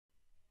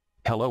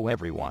Hello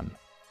everyone.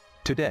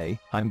 Today,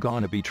 I'm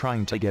gonna be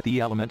trying to get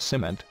the element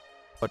cement.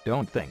 But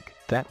don't think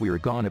that we're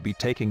gonna be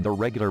taking the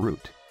regular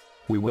route.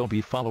 We will be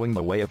following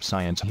the way of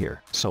science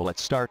here. So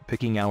let's start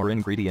picking our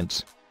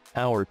ingredients.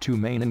 Our two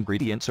main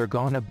ingredients are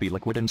gonna be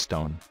liquid and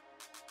stone.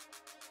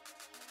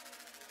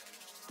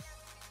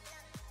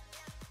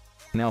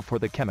 Now for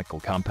the chemical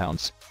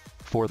compounds.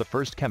 For the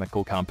first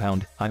chemical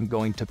compound, I'm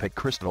going to pick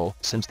crystal,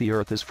 since the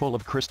earth is full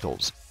of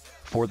crystals.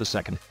 For the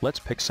second, let's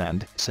pick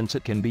sand, since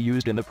it can be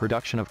used in the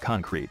production of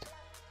concrete.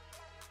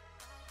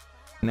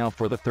 Now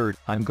for the third,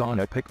 I'm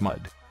gonna pick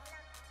mud.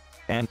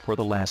 And for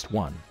the last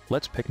one,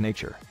 let's pick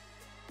nature.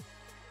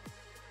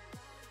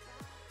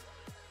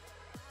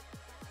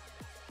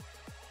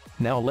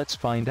 Now let's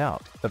find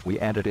out if we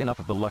added enough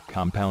of the luck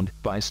compound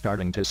by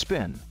starting to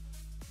spin.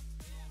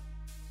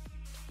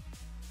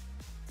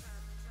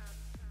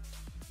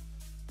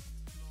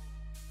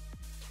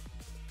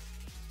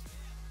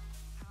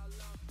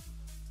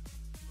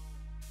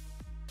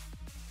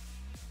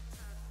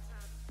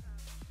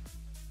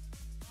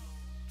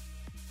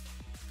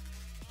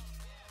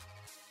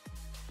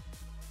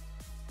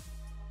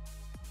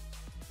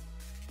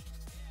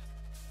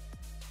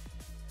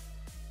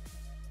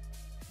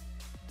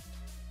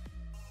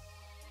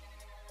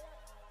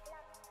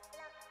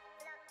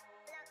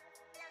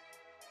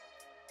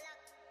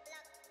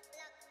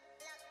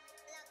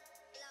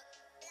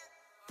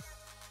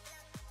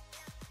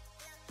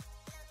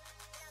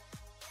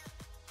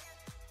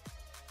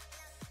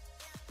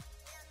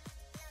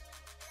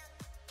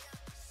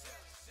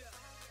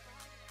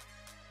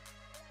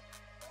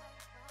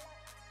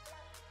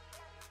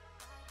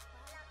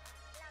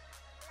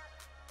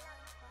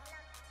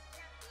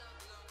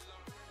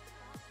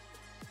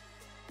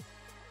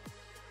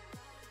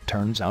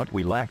 Turns out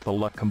we lacked the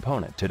luck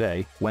component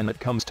today. When it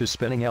comes to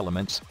spinning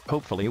elements,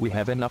 hopefully we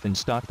have enough in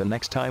stock the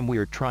next time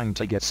we're trying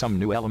to get some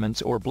new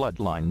elements or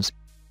bloodlines.